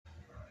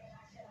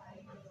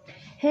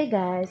Hey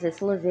guys, it's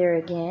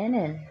Lavere again,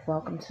 and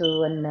welcome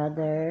to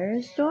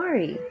another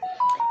story.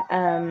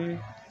 Um,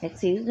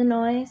 Excuse the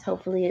noise.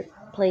 Hopefully, it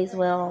plays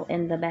well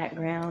in the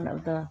background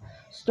of the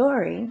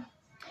story.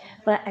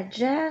 But I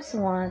just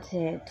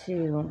wanted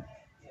to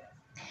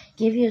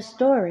give you a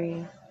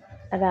story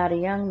about a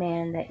young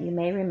man that you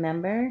may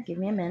remember. Give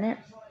me a minute.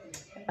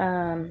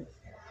 Um,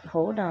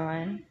 Hold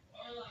on.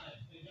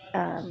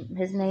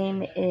 His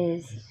name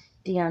is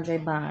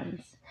DeAndre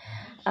Bonds.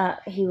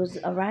 He was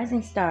a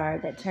rising star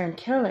that turned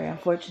killer,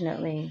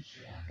 unfortunately.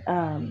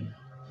 Um,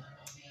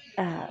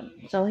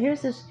 so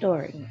here's the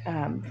story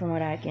from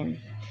what I can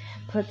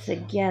put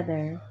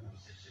together.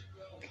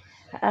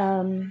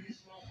 Um,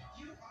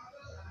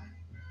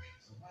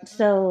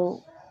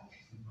 so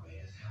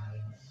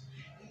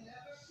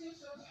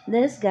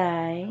this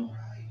guy,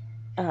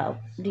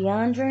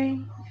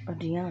 DeAndre or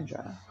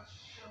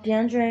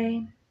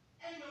DeAndre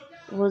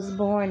was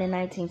born in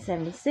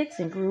 1976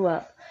 and grew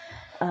up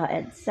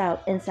in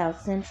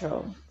South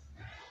Central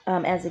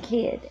as a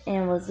kid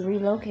and was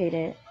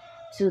relocated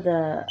to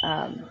the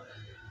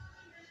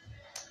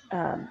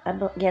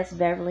I guess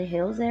Beverly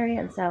Hills area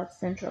in South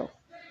Central.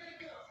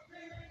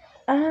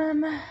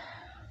 Um,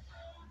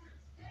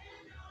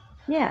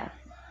 yeah.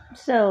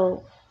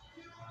 So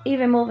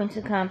even moving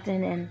to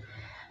Compton and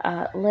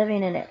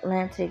living in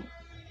Atlantic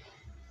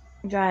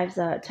drives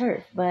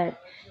turf,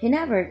 but he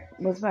never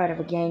was part of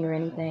a gang or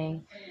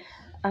anything.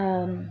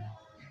 Um,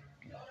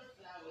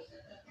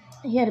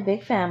 he had a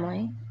big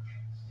family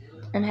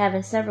and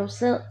having several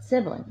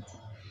siblings.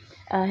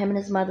 Him and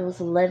his mother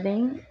was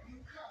living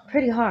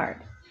pretty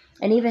hard,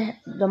 and even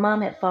the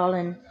mom had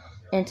fallen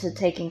into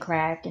taking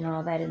crack and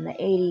all that in the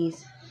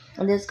 80s.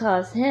 And this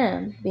caused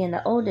him, being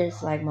the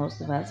oldest, like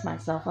most of us,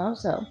 myself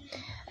also.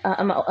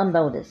 I'm the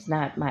oldest,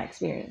 not my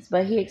experience,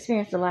 but he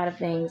experienced a lot of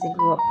things and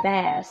grew up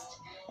fast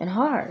and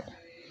hard.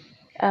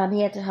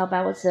 He had to help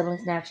out with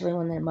siblings naturally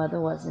when their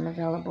mother wasn't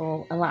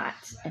available a lot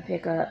and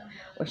pick up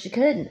where she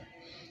couldn't.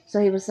 So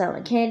he was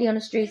selling candy on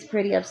the streets,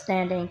 pretty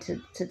upstanding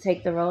to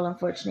take the role.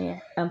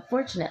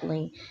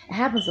 Unfortunately, it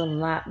happens a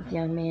lot with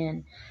young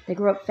men. They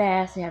grow up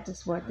fast. They have to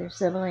support their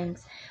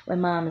siblings when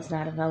mom is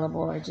not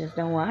available or just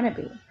don't want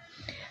to be.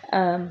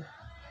 Um,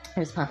 he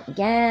was pumping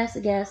gas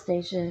at gas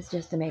stations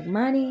just to make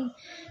money.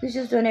 He was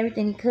just doing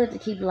everything he could to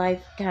keep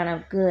life kind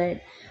of good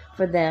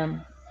for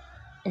them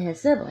and his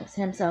siblings,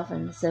 himself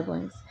and the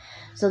siblings.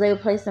 So they were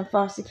placed in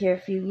foster care a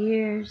few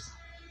years,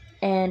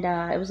 and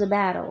it was a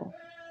battle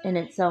in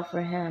itself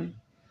for him.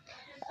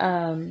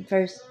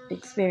 First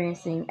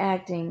experiencing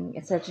acting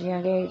at such a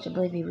young age, I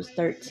believe he was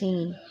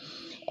 13,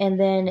 and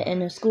then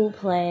in a school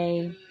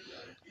play.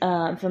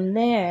 From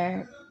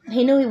there,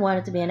 he knew he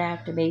wanted to be an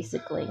actor.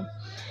 Basically,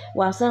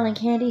 while selling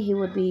candy, it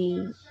would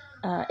be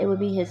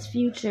his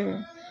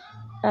future.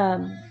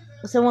 Um,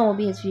 Someone would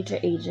be his future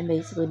agent,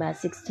 basically by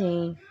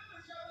 16,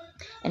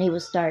 and he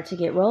would start to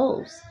get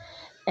roles.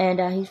 And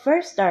he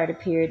first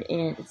appeared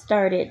in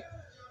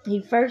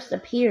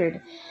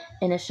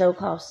a show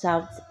called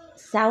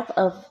South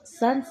of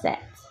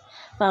Sunset,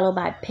 followed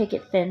by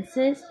Picket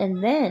Fences,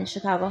 and then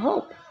Chicago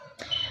Hope.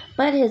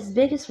 But his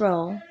biggest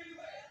role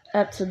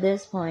up to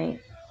this point,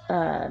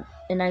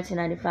 in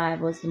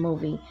 1995, was the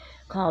movie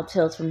called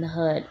Tales from the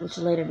Hood, which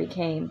later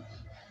became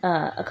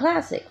a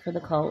classic for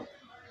the cult.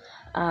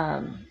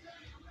 Um,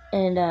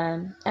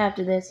 and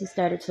after this, he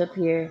started to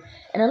appear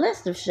in a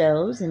list of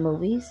shows and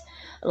movies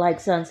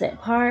like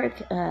Sunset Park,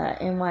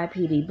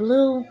 NYPD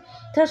Blue,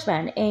 Touched by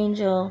an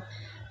Angel,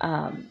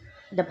 um,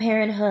 The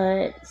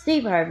Parenthood,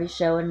 Steve Harvey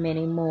Show, and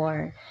many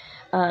more,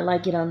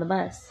 like Get on the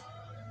Bus.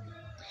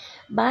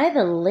 By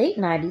the late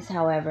 90s,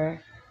 however,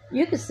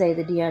 you could say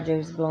that DeAndre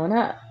was blowing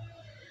up.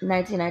 In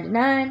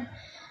 1999,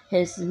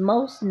 his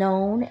most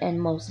known and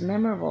most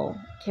memorable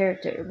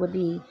character would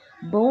be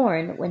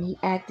born when he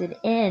acted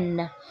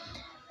in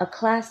a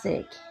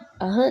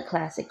hood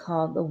classic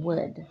called The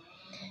Wood.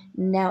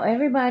 Now,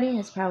 everybody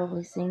has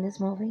probably seen this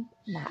movie.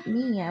 Not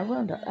me. I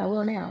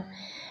will now.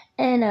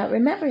 And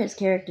remember his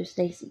character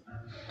Stacy,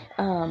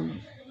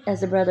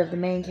 as the brother of the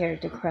main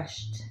character,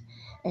 Crushed,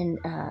 and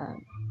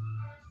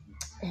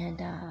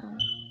and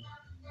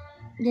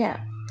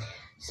yeah.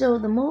 So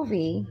the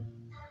movie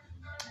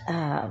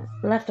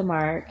left a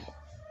mark,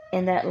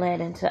 and that led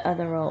into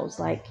other roles,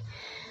 like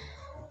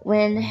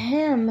when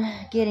him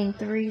getting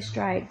three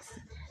strikes.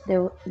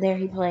 There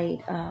he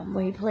played,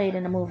 where he played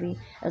in a movie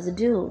as a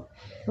dude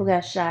who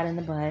got shot in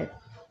the butt,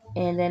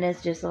 and then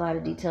it's just a lot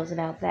of details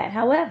about that.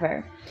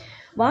 However,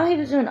 while he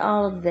was doing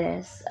all of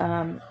this,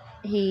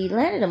 he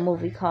landed a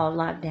movie called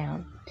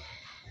Lockdown,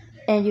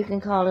 and you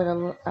can call it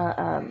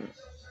I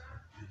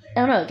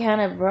don't know, it kind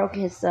of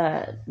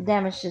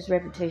damaged his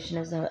reputation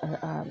as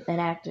an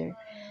actor,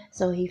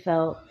 so he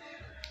felt,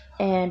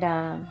 and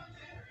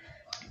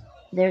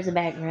there's a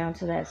background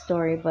to that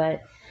story,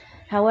 but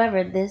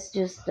however, this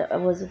just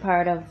was a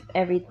part of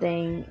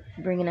everything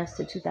bringing us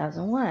to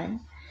 2001.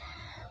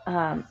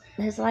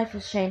 His life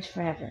was changed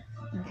forever,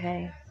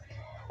 okay?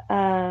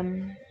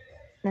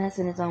 That's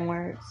in his own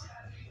words.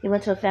 He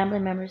went to a family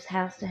member's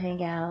house to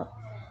hang out,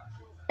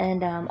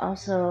 and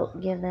also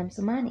give them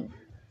some money.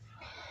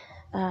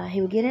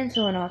 He would get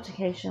into an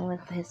altercation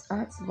with his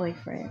aunt's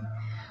boyfriend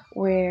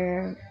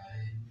where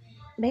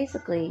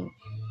basically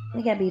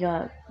he got beat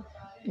up.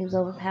 He was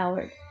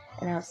overpowered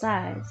and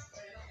outsized.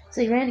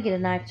 So he ran to get a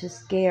knife to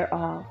scare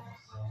off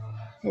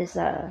his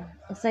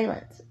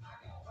assailants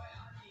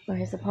or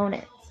his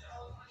opponents.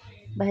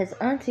 But his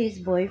auntie's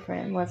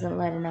boyfriend wasn't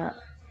letting up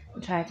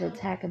and tried to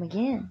attack him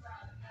again.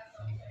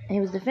 And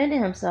he was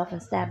defending himself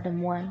and stabbed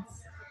him once.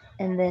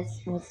 And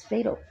this was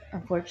fatal,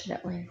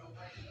 unfortunately.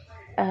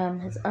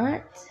 His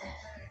aunt,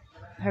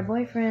 her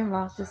boyfriend,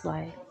 lost his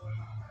life.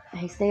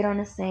 He stayed on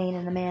the scene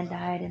and the man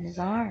died in his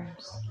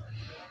arms.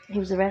 He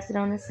was arrested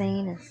on the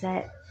scene and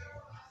sat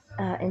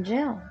in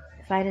jail,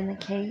 fighting the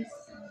case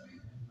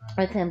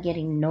with him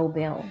getting no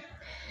bail.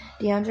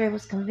 DeAndre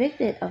was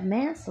convicted of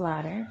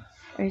manslaughter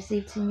and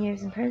received 10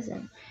 years in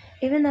prison,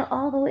 even though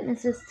all the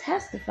witnesses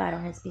testified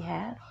on his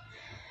behalf,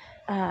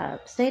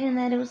 stating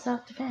that it was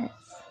self-defense.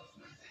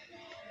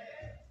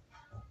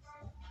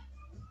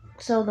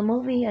 So the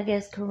movie, I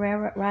guess,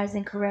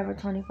 Rising Carrera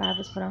 25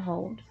 was put on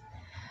hold.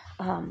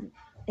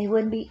 It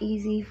wouldn't be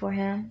easy for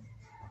him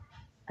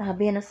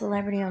being a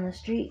celebrity on the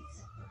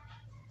streets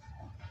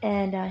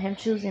and him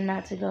choosing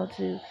not to go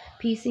to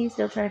PC,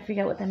 still trying to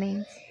figure out what that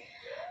means,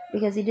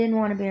 because he didn't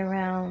want to be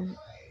around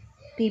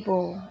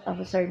people of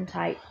a certain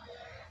type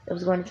that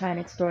was going to try and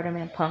extort him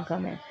and punk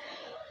him and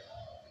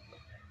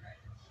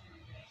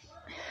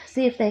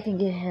see if they can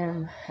get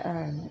him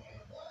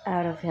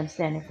out of him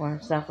standing for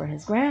himself or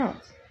his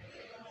grounds.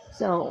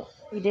 So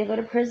he did go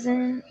to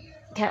prison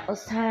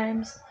countless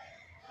times.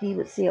 He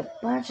would see a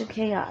bunch of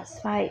chaos,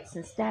 fights,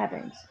 and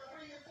stabbings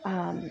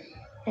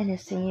in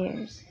his 10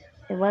 years.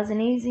 It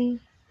wasn't easy,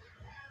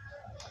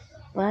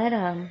 but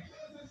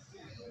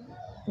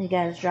he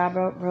got his jaw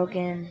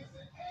broken.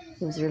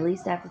 He was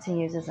released after 10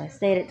 years, as I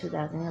stated,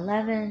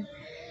 2011,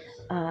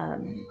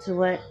 to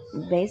what,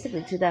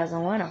 basically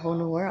 2001, a whole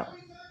new world.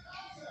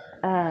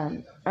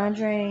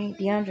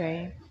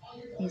 DeAndre,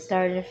 he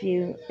started a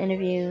few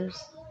interviews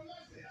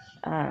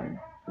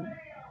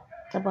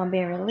upon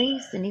being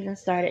released, and even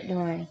started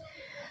doing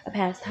a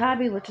past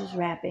hobby, which was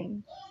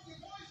rapping.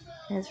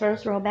 And his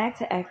first role back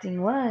to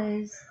acting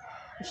was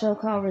a show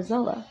called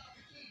Rizola.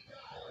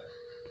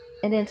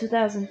 And in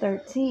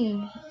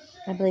 2013,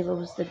 I believe it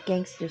was The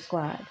Gangster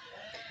Squad,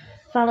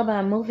 followed by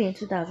a movie in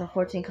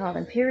 2014 called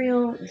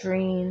Imperial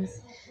Dreams,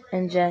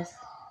 and just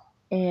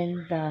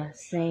in the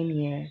same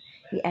year,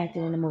 he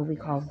acted in a movie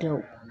called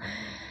Dope.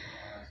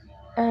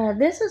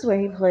 This is where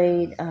he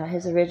played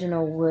his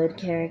original Wood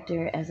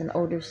character as an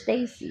older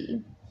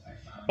Stacy,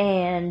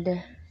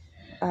 and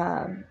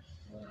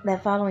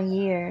that following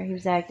year, he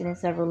was acting in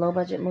several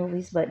low-budget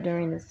movies, but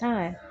during this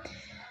time,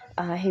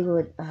 he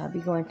would be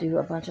going through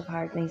a bunch of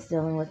hard things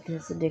dealing with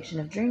his addiction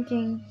of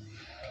drinking.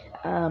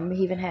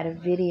 He even had a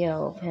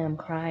video of him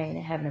crying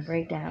and having a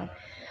breakdown.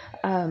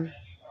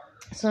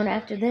 Soon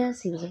after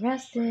this, he was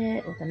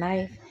arrested with a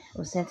knife and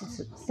was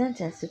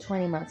sentenced to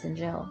 20 months in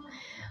jail,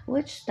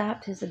 which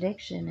stopped his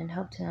addiction and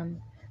helped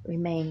him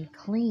remain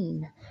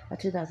clean by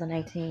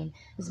 2019.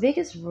 His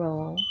biggest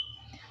role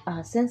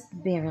since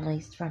being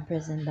released from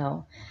prison,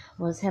 though,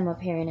 was him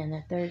appearing in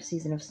the third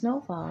season of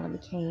Snowfall, and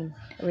became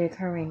a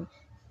recurring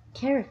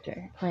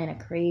character, playing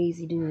a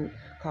crazy dude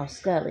called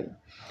Scully.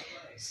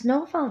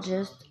 Snowfall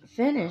just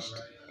finished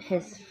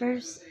his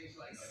first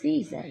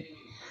season,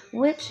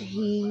 which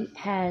he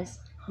has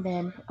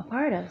been a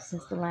part of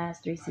since the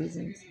last 3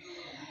 seasons.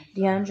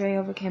 DeAndre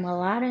overcame a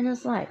lot in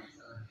his life,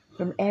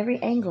 from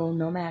every angle,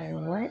 no matter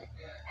what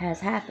has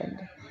happened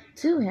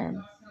to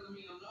him.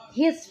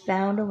 He has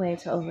found a way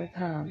to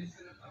overcome,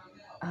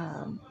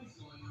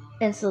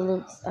 and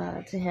salutes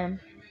to him.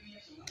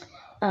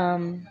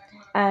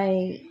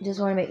 I just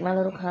want to make my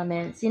little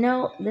comments.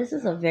 This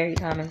is a very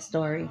common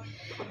story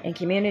in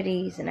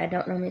communities, and I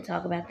don't normally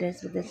talk about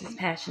this, but this is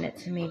passionate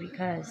to me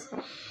because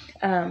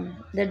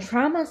the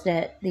traumas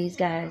that these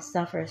guys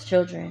suffer as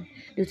children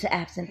due to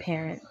absent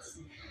parents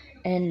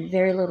and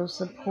very little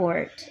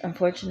support,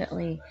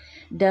 unfortunately,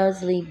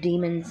 does leave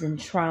demons and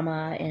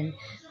trauma, and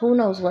who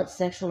knows what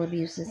sexual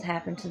abuses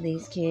happen to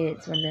these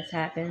kids when this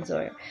happens,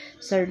 or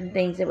certain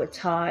things that were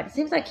taught. It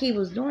seems like he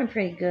was doing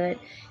pretty good.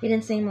 He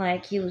didn't seem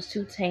like he was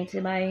too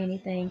tainted by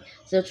anything,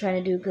 still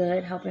trying to do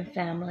good, helping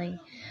family.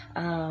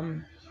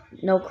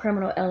 No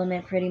criminal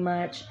element pretty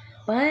much,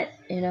 but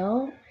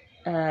the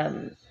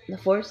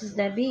forces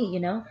that be,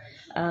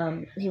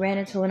 he ran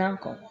into an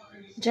uncle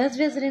just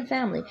visiting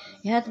family.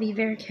 You have to be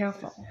very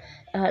careful.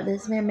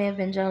 This man may have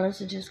been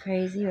jealous or just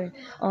crazy, or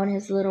on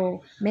his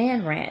little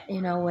man rant,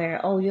 where,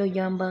 oh, you're a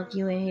young buck,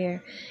 you in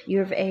here,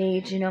 you're of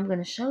age, I'm going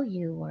to show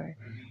you, or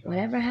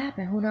whatever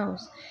happened, who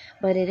knows.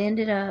 But it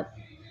ended up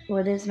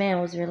where this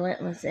man was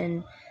relentless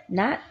and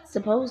not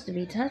supposed to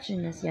be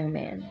touching this young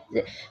man.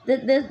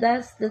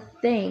 That's the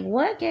thing.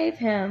 What gave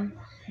him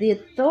the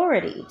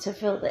authority to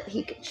feel that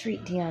he could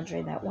treat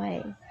DeAndre that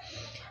way?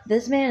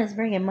 This man is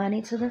bringing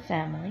money to the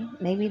family.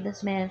 Maybe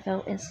this man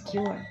felt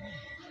insecure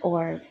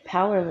or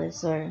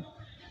powerless, or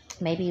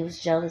maybe he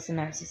was jealous and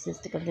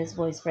narcissistic of this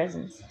boy's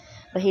presence.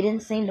 but he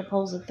didn't seem to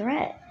pose a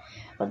threat.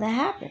 But that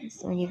happens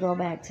when you go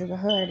back to the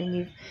hood and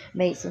you've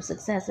made some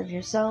success of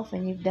yourself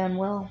and you've done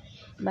well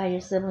by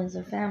your siblings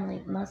or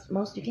family.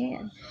 Most you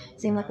can.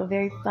 Seemed like a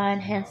very fine,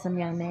 handsome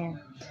young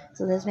man.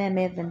 So this man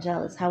may have been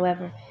jealous.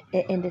 However,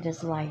 it ended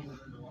his life.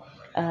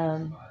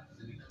 Um,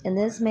 and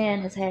this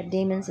man has had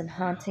demons and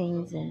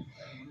hauntings and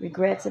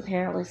regrets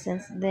apparently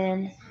since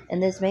then.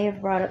 And this may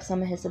have brought up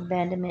some of his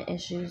abandonment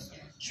issues,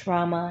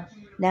 trauma.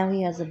 Now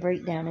he has a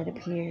breakdown, it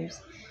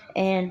appears.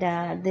 And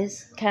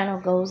this kind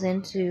of goes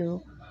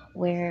into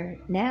where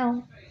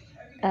now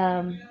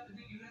um,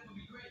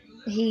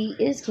 he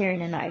is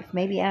carrying a knife,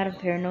 maybe out of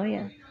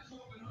paranoia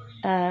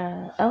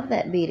of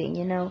that beating.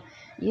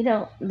 You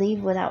don't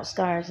leave without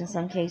scars in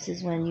some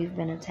cases when you've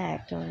been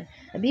attacked or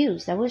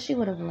abused. I wish he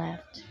would have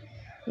left.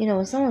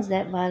 When someone's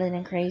that violent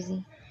and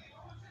crazy,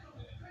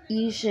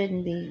 you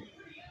shouldn't be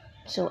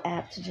so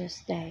apt to just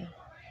stay.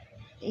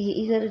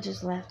 He could have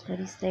just left, but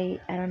he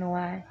stayed. I don't know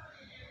why.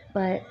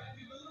 But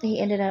he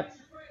ended up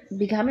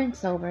becoming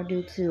sober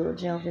due to a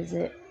jail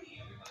visit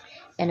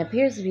and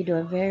appears to be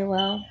doing very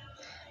well.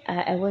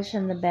 I wish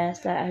him the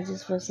best. I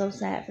just feel so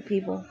sad for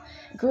people,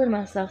 including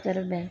myself, that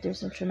have been through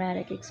some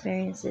traumatic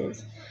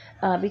experiences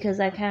because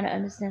I kind of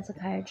understand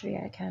psychiatry.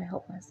 I kind of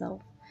help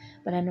myself,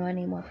 but I know I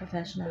need more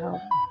professional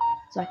help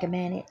so I can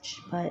manage.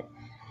 But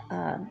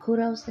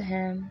kudos to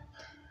him.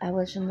 I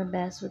wish him the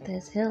best with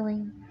his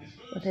healing,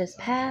 with his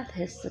path,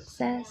 his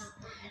success.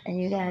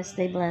 And you guys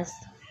stay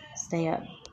blessed. Stay up.